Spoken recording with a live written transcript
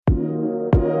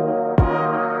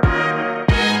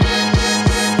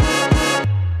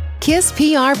KISS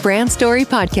PR Brand Story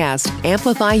Podcast.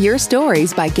 Amplify your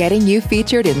stories by getting you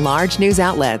featured in large news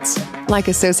outlets like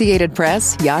Associated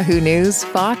Press, Yahoo News,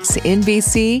 Fox,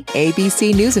 NBC,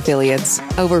 ABC News affiliates,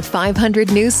 over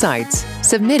 500 news sites,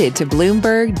 submitted to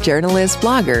Bloomberg, journalists,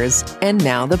 bloggers, and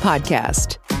now the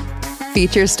podcast.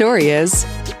 Feature story is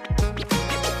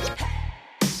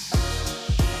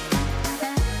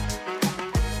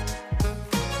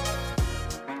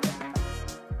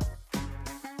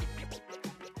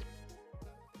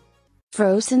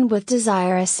Frozen with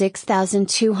Desire, a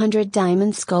 6,200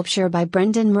 diamond sculpture by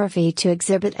Brendan Murphy to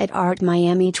exhibit at Art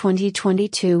Miami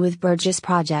 2022 with Burgess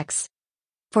Projects.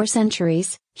 For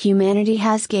centuries, humanity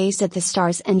has gazed at the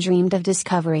stars and dreamed of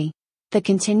discovery. The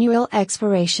continual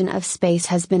exploration of space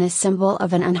has been a symbol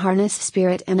of an unharnessed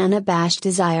spirit and unabashed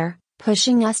desire,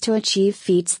 pushing us to achieve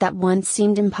feats that once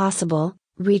seemed impossible,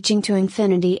 reaching to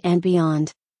infinity and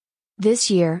beyond. This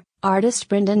year, artist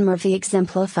Brendan Murphy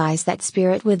exemplifies that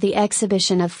spirit with the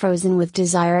exhibition of Frozen with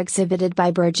Desire exhibited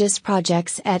by Burgess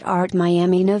Projects at Art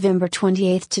Miami November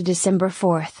 28 to December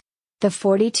 4. The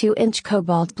 42-inch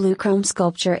cobalt blue chrome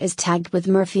sculpture is tagged with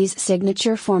Murphy's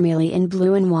signature formulae in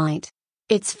blue and white.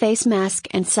 Its face mask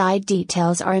and side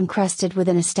details are encrusted with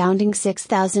an astounding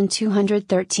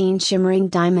 6,213 shimmering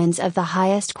diamonds of the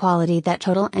highest quality that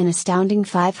total an astounding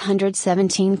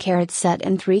 517 carats set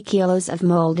and 3 kilos of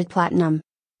molded platinum.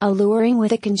 Alluring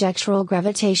with a conjectural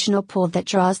gravitational pull that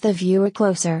draws the viewer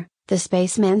closer, the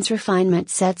spaceman's refinement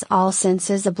sets all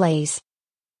senses ablaze.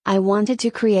 "I wanted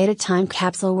to create a time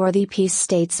capsule-worthy piece,"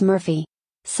 states Murphy.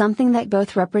 "Something that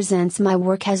both represents my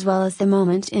work as well as the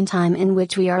moment in time in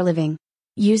which we are living.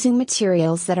 Using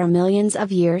materials that are millions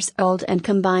of years old and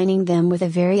combining them with a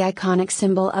very iconic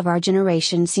symbol of our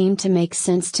generation seemed to make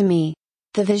sense to me.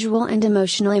 The visual and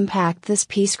emotional impact this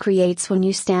piece creates when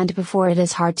you stand before it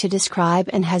is hard to describe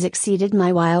and has exceeded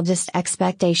my wildest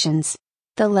expectations.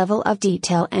 The level of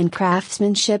detail and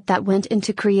craftsmanship that went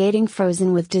into creating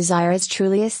Frozen with Desire is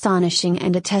truly astonishing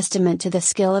and a testament to the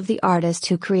skill of the artist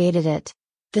who created it.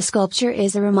 The sculpture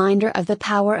is a reminder of the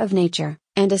power of nature,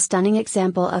 and a stunning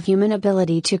example of human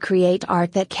ability to create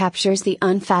art that captures the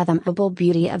unfathomable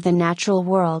beauty of the natural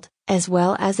world, as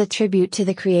well as a tribute to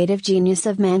the creative genius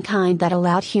of mankind that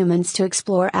allowed humans to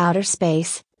explore outer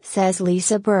space," says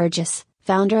Lisa Burgess,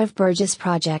 founder of Burgess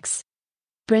Projects.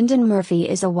 Brendan Murphy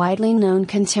is a widely known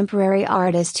contemporary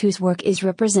artist whose work is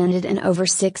represented in over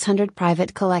 600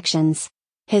 private collections.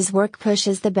 His work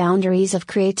pushes the boundaries of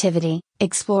creativity,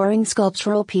 exploring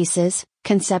sculptural pieces,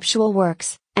 conceptual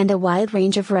works, and a wide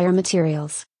range of rare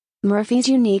materials. Murphy's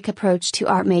unique approach to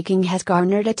art making has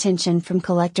garnered attention from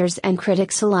collectors and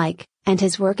critics alike, and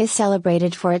his work is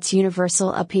celebrated for its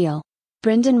universal appeal.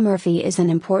 Brendan Murphy is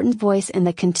an important voice in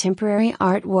the contemporary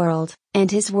art world, and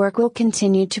his work will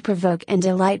continue to provoke and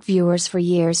delight viewers for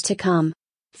years to come.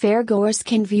 Fairgoers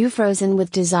can view Frozen with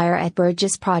Desire at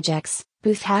Burgess Projects,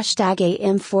 booth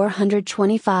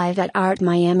 #AM425 at Art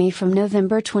Miami from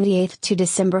November 28 to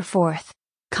December 4.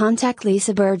 Contact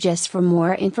Lisa Burgess for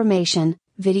more information,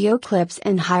 video clips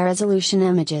and high-resolution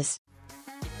images.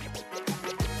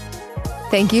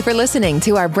 Thank you for listening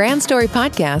to our Brand Story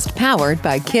podcast powered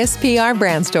by KISS PR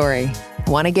Brand Story.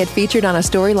 Want to get featured on a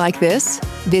story like this?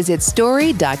 Visit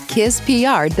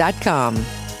story.kisspr.com.